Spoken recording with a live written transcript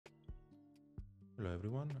Hello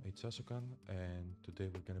everyone, it's Asukan, and today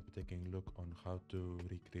we're going to be taking a look on how to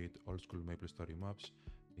recreate old school MapleStory maps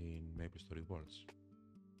in MapleStory Worlds.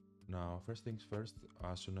 Now, first things first,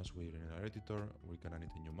 as soon as we're in our editor, we're going to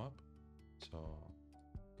need a new map. So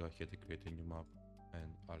go ahead and create a new map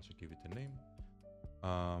and also give it a name.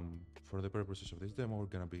 For the purposes of this demo, we're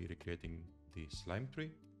going to be recreating the slime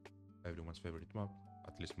tree, everyone's favorite map,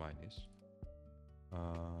 at least mine is.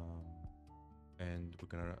 And we're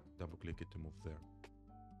gonna double click it to move there.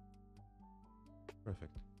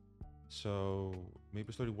 Perfect. So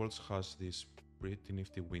MapleStory Worlds has this pretty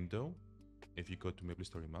nifty window if you go to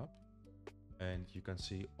MapleStory map, and you can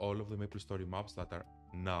see all of the MapleStory maps that are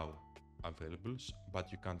now available,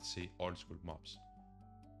 but you can't see old school maps.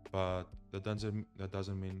 But that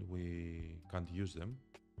doesn't mean we can't use them.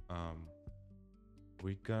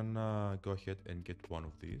 We can go ahead and get one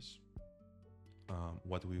of these.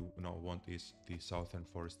 What we now want is the Southern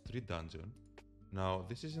Forest tree dungeon. Now,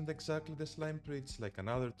 this isn't exactly the slime tree, it's like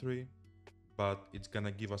another tree, but it's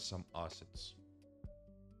gonna give us some assets.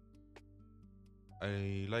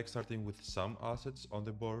 I like starting with some assets on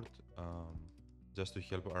the board, just to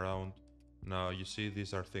help around. Now, you see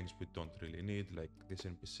these are things we don't really need, like this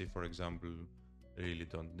NPC, for example, really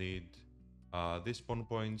don't need. These spawn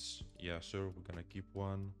points, yeah, sure, we're gonna keep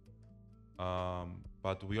one.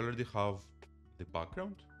 But we already have the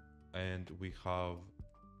background and we have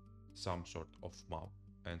some sort of map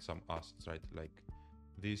and some assets, right? Like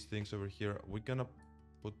these things over here, we're gonna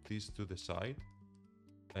put these to the side,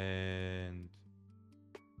 and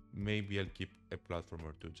maybe I'll keep a platform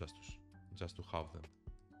or two just to have them.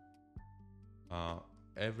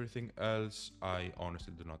 Everything else I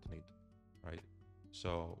honestly do not need, right?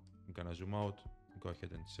 So I'm gonna zoom out, go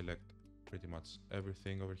ahead and select pretty much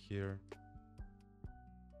everything over here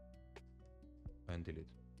and delete.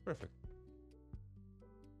 Perfect.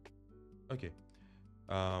 Okay.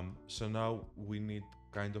 So now we need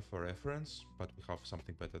kind of a reference, but we have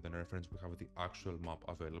something better than a reference. We have the actual map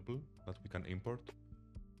available that we can import.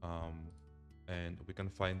 And we can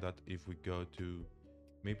find that if we go to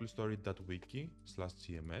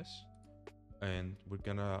maplestory.wiki/cms, and we're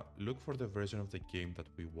gonna look for the version of the game that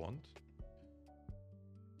we want.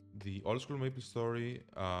 The old school MapleStory,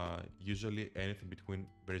 usually anything between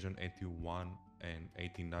version 81 and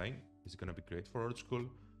 89 is gonna be great for old school.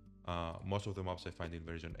 Most of the maps I find in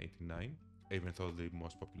version 89, even though the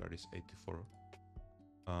most popular is 84.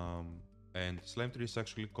 And slime tree is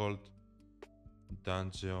actually called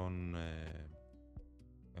Dungeon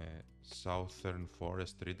Southern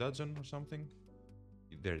Forest Tree Dungeon or something.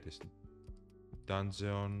 There it is.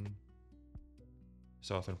 Dungeon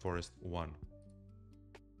Southern Forest 1.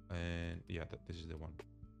 And yeah, this is the one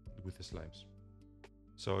with the slimes.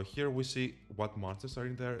 So here we see what monsters are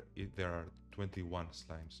in there. There are 21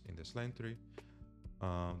 slimes in the slime tree.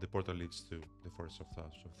 The portal leads to the Forest of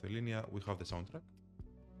Thelinia. We have the soundtrack.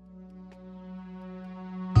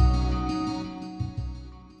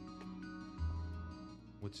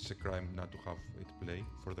 Which is a crime not to have it play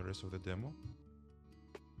for the rest of the demo.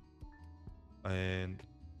 And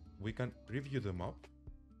we can preview the map.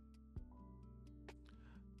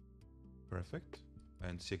 Perfect.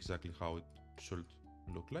 And see exactly how it should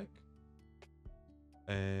look like.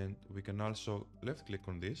 And we can also left click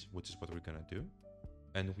on this, which is what we're gonna do,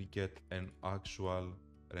 and we get an actual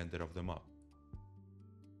render of the map.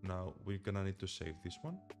 Now we're gonna need to save this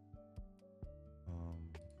one.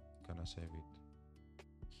 Gonna save it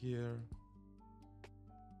here.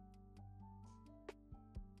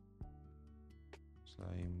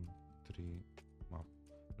 Slime tree map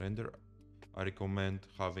render. I recommend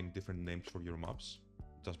having different names for your maps,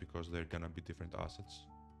 just because they're gonna be different assets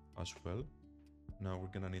as well. Now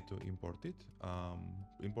we're gonna need to import it.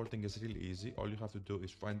 Importing is really easy. All you have to do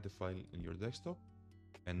is find the file in your desktop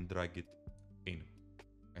and drag it in,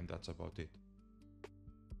 and that's about it.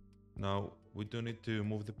 Now we do need to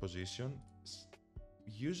move the position.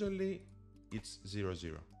 Usually it's 0,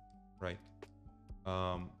 0, right?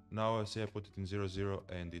 Now I say I put it in 0, 0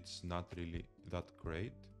 and it's not really that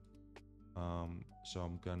great. So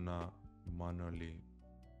I'm gonna manually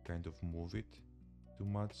kind of move it to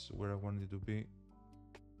match where I want it to be.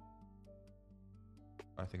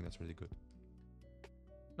 I think that's pretty good.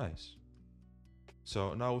 Nice.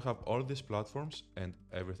 So now we have all these platforms and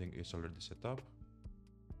everything is already set up.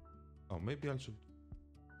 Oh, maybe I should...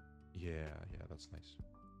 Yeah, that's nice.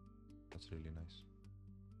 That's really nice.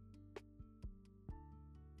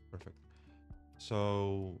 Perfect.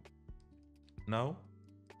 So now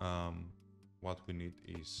what we need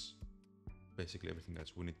is basically everything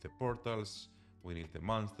else. We need the portals, we need the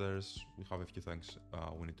monsters, we have a few things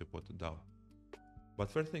we need to put down. But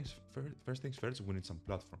first things first, we need some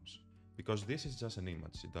platforms. Because this is just an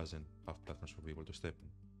image, it doesn't have platforms for people to step in.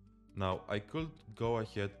 Now, I could go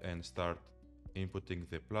ahead and start inputting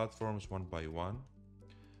the platforms one by one,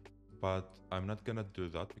 but I'm not gonna do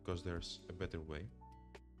that because there's a better way.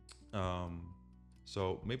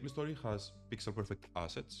 So MapleStory has pixel perfect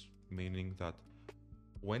assets, meaning that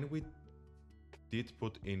when we did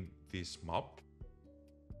put in this map,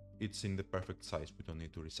 it's in the perfect size. We don't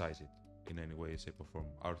need to resize it in any way, shape, or form.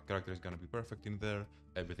 Our character is gonna be perfect in there.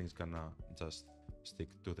 Everything's gonna just stick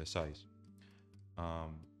to the size.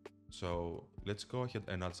 So let's go ahead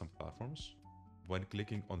and add some platforms. When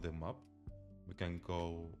clicking on the map, we can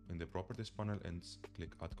go in the properties panel and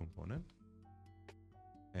click add component.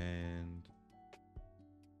 And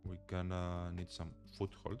we're gonna need some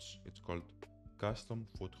footholds. It's called custom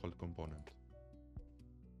foothold component.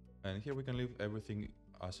 And here we can leave everything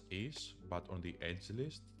as is, but on the edge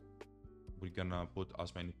list, we're gonna put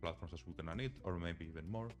as many platforms as we're gonna need, or maybe even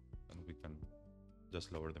more, and we can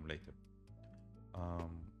just lower them later.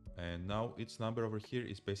 And now each number over here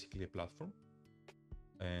is basically a platform.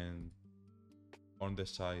 And on the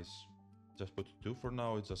size, just put 2 for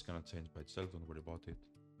now. It's just gonna change by itself, don't worry about it.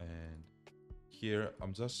 And here,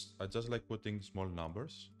 I just like putting small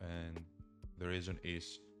numbers, and the reason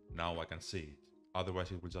is now I can see it.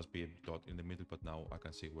 Otherwise, it will just be a dot in the middle, but now I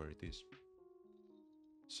can see where it is.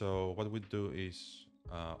 So what we do is,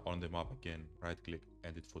 on the map again, right-click,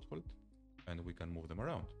 edit foothold, and we can move them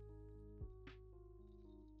around.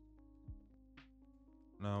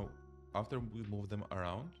 Now, after we move them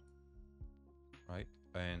around, right,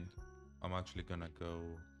 and I'm actually gonna go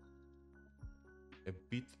a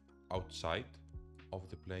bit outside of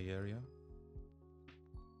the play area,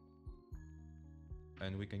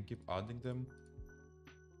 and we can keep adding them.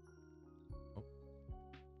 Oh,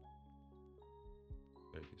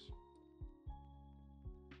 there it is.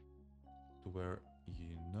 To where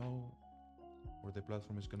you know where the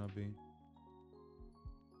platform is gonna be.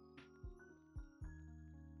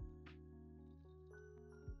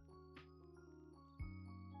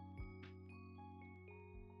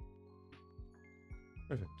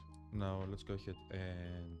 Perfect. Now let's go ahead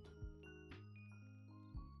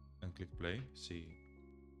and click play, see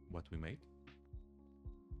what we made.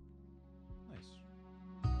 Nice.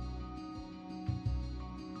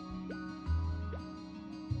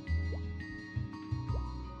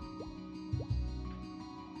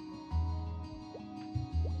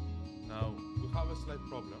 Now we have a slight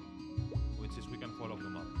problem, which is we can fall off the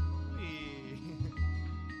map.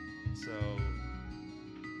 So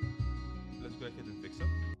let's go ahead and fix it.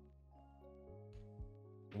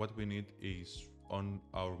 What we need is on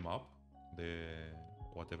our map, the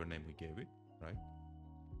whatever name we gave it, right?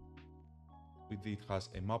 It has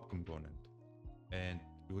a map component, and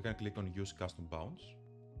we can click on use custom bounds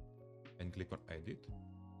and click on edit.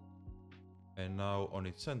 And now on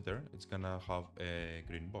its center, it's gonna have a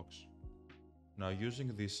green box. Now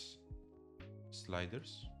using these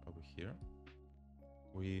sliders over here,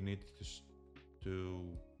 we need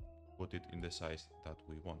to put it in the size that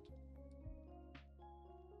we want.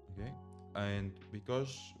 Okay, and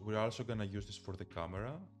because we're also gonna use this for the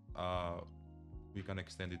camera, we can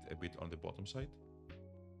extend it a bit on the bottom side.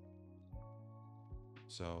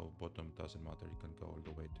 So bottom doesn't matter, you can go all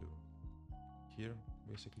the way to here,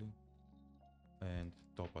 basically. And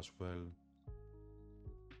top as well,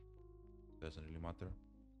 doesn't really matter.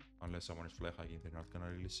 Unless someone is fly hiking, they're not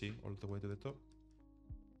gonna really see all the way to the top.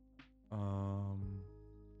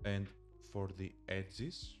 And for the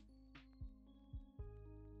edges,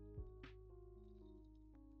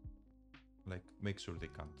 like make sure they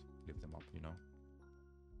can't lift them up, you know.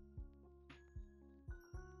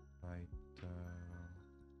 Right,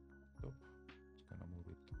 top. Just gonna move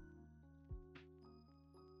it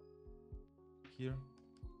here.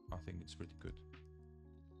 I think it's pretty good.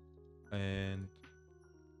 And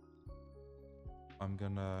I'm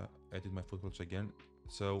gonna edit my footholds again.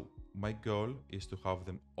 So my goal is to have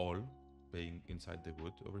them all being inside the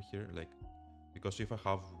wood over here, like, because if I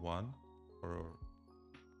have one or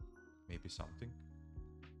maybe something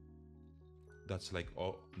that's like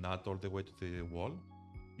not all the way to the wall,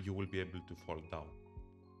 you will be able to fall down.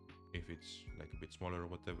 If it's like a bit smaller or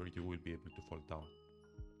whatever, you will be able to fall down.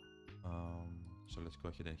 So let's go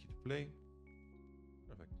ahead and hit play.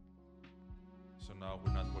 Perfect. So now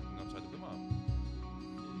we're not walking outside of the map.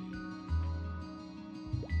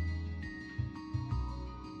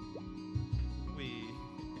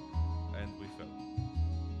 And we fell.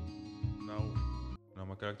 Now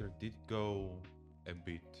my character did go a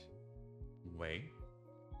bit way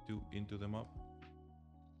into the map.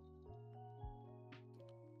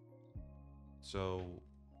 So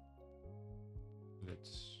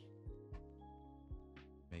let's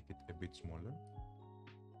make it a bit smaller,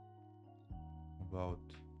 about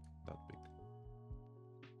that big,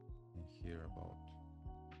 and here about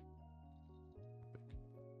big.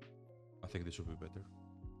 I think this should be better.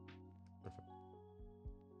 Perfect.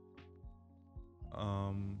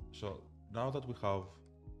 So now that we have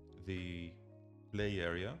the play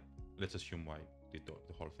area, let's assume I did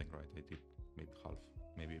the whole thing right. I did maybe half,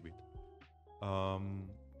 maybe a bit.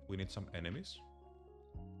 We need some enemies,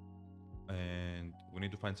 and we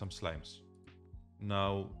need to find some slimes.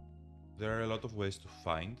 Now, there are a lot of ways to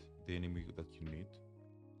find the enemy that you need.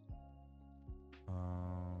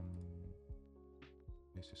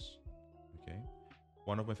 This is okay.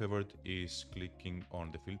 One of my favorite is clicking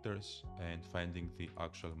on the filters and finding the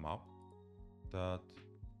actual map that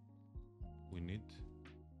we need.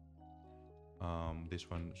 This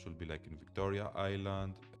one should be like in Victoria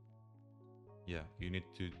Island. Yeah, you need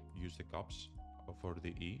to use the caps for the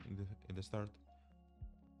E in the start.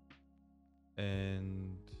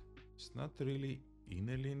 And it's not really in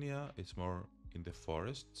Elinia, it's more in the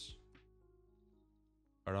forests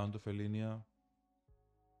around of Elinia.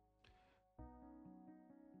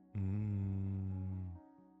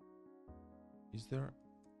 Is there?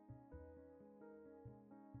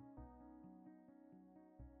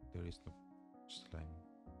 There is no slime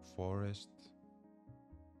forest.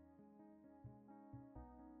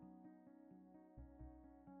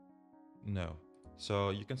 No.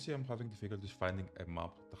 So you can see I'm having difficulties finding a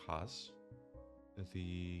map that has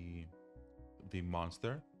the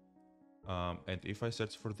monster. And if I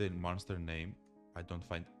search for the monster name, I don't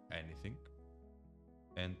find anything.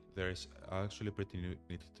 And there is actually a pretty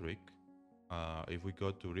neat trick. If we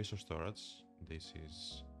go to resource storage, this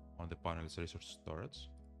is on the panel, it's resource storage.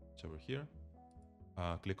 It's over here.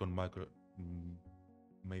 Click on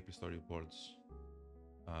MapleStory Worlds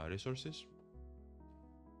resources.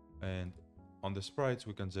 And on the sprites,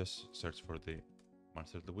 we can just search for the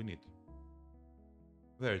monster that we need.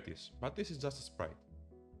 There it is, but this is just a sprite.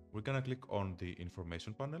 We're gonna click on the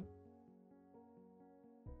information panel,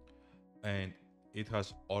 and it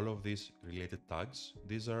has all of these related tags.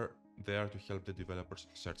 These are there to help the developers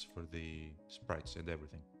search for the sprites and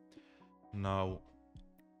everything. Now,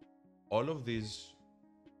 all of these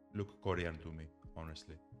look Korean to me,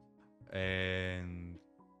 honestly.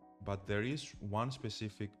 But there is one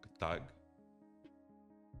specific tag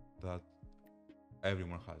that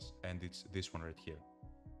everyone has, and it's this one right here.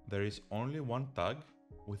 There is only one tag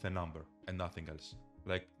with a number and nothing else.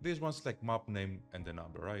 Like this one's like map name and the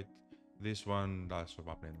number, right? This one also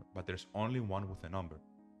map name, but there's only one with a number.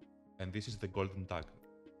 And this is the golden tag.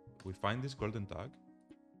 We find this golden tag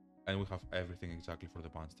and we have everything exactly for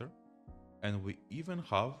the monster. And we even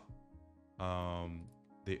have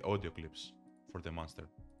the audio clips for the monster.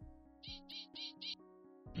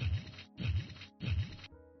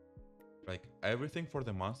 Like everything for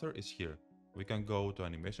the monster is here. We can go to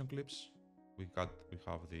animation clips. We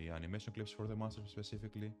have the animation clips for the monster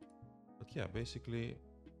specifically. But yeah, basically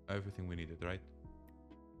everything we needed, right?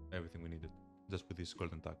 Everything we needed, just with this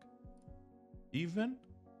golden tag. Even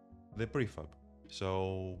the prefab.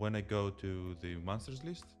 So when I go to the monsters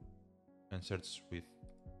list and search with,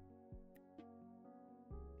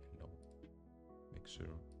 make sure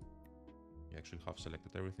you actually have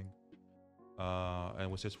selected everything.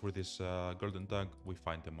 And we search for this golden tag, we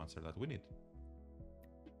find the monster that we need.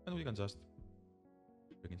 And we can just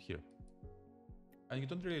bring it here. And you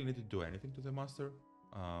don't really need to do anything to the monster.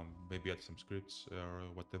 Maybe add some scripts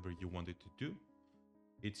or whatever you want it to do.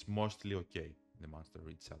 It's mostly okay, the monster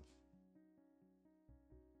itself.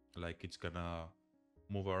 Like it's gonna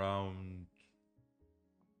move around.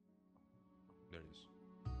 There it is.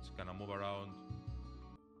 It's gonna move around.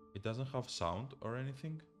 It doesn't have sound or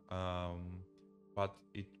anything, but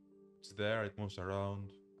it's there, it moves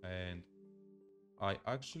around, and I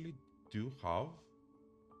actually do have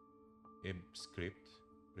a script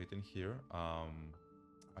written here.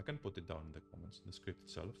 I can put it down in the comments, the script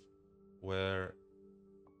itself, where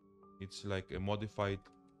it's like a modified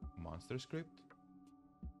monster script.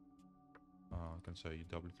 I can say you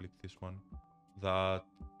double click this one that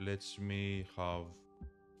lets me have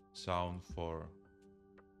sound for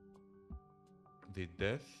the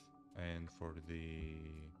death and for the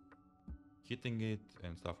hitting it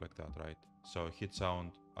and stuff like that, right? So hit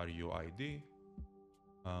sound RUID.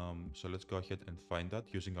 So let's go ahead and find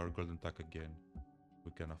that using our golden tag again.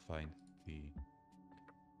 We're gonna find the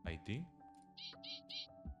ID.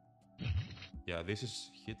 Yeah, this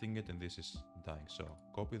is hitting it and this is dying. So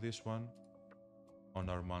copy this one on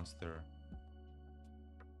our monster.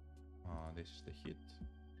 This is the hit.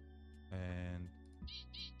 and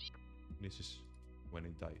this is when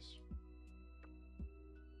it dies.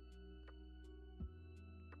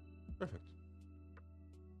 Perfect.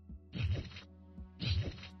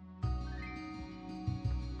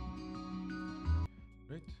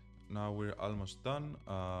 Great. Now we're almost done.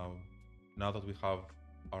 Now that we have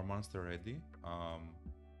our monster ready,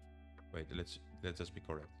 wait, let's just be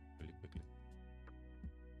correct really quickly.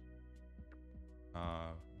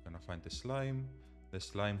 We're gonna find the slime. The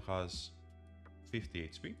slime has 50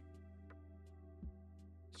 HP.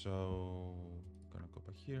 So I'm gonna go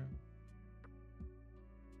back here.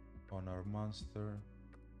 On our monster,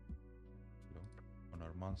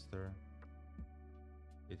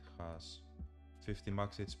 it has 50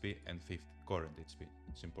 max HP and 50 current HP.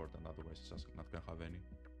 It's important, otherwise it's just not gonna have any.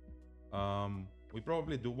 We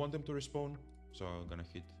probably do want them to respawn, so I'm gonna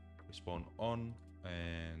hit respawn on,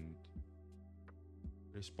 and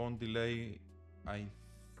respawn delay,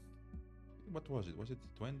 what was it? Was it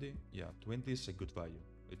 20? Yeah, 20 is a good value.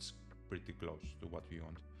 It's pretty close to what we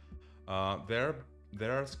want.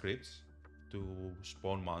 There are scripts to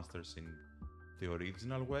spawn monsters in the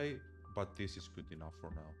original way, but this is good enough for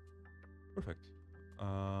now. Perfect.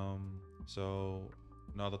 So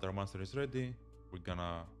now that our monster is ready, we're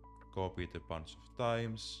gonna copy it a bunch of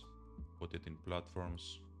times, put it in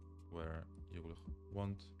platforms where you will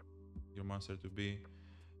want your monster to be.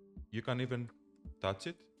 You can even touch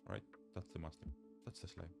it, right? That's the monster. That's the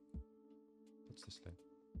slime. That's the slime.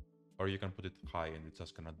 Or you can put it high and it's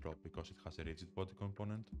just gonna drop because it has a rigid body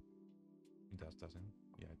component. It doesn't.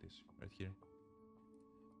 Yeah, it is right here.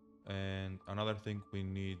 And another thing we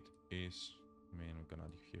need is, we're gonna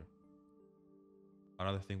add here.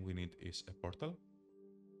 Another thing we need is a portal.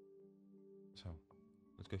 So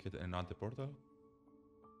let's go ahead and add the portal.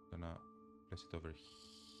 Gonna place it over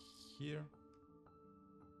here.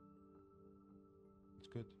 It's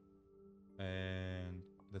good. And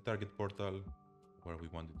the target portal where we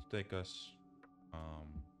want it to take us.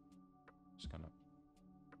 Just gonna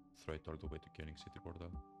throw it all the way to Koenig City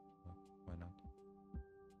portal. Why not?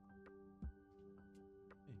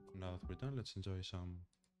 Okay, now that we're done, let's enjoy some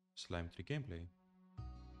Slime 3 gameplay.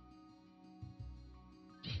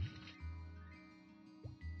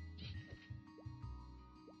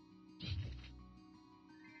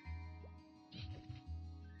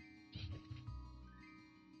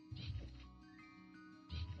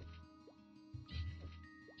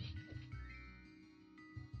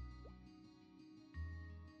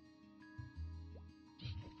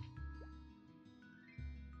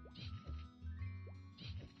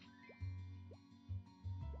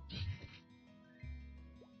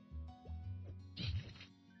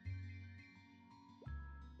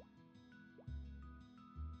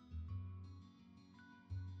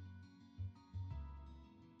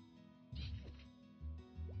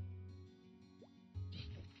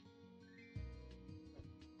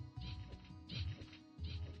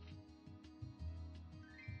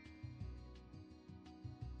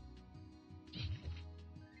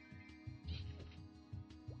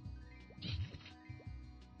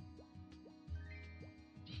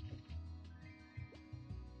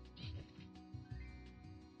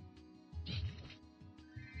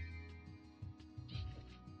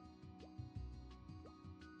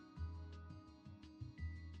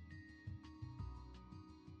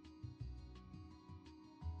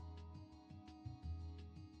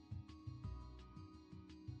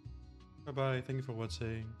 Bye bye, thank you for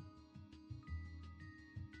watching.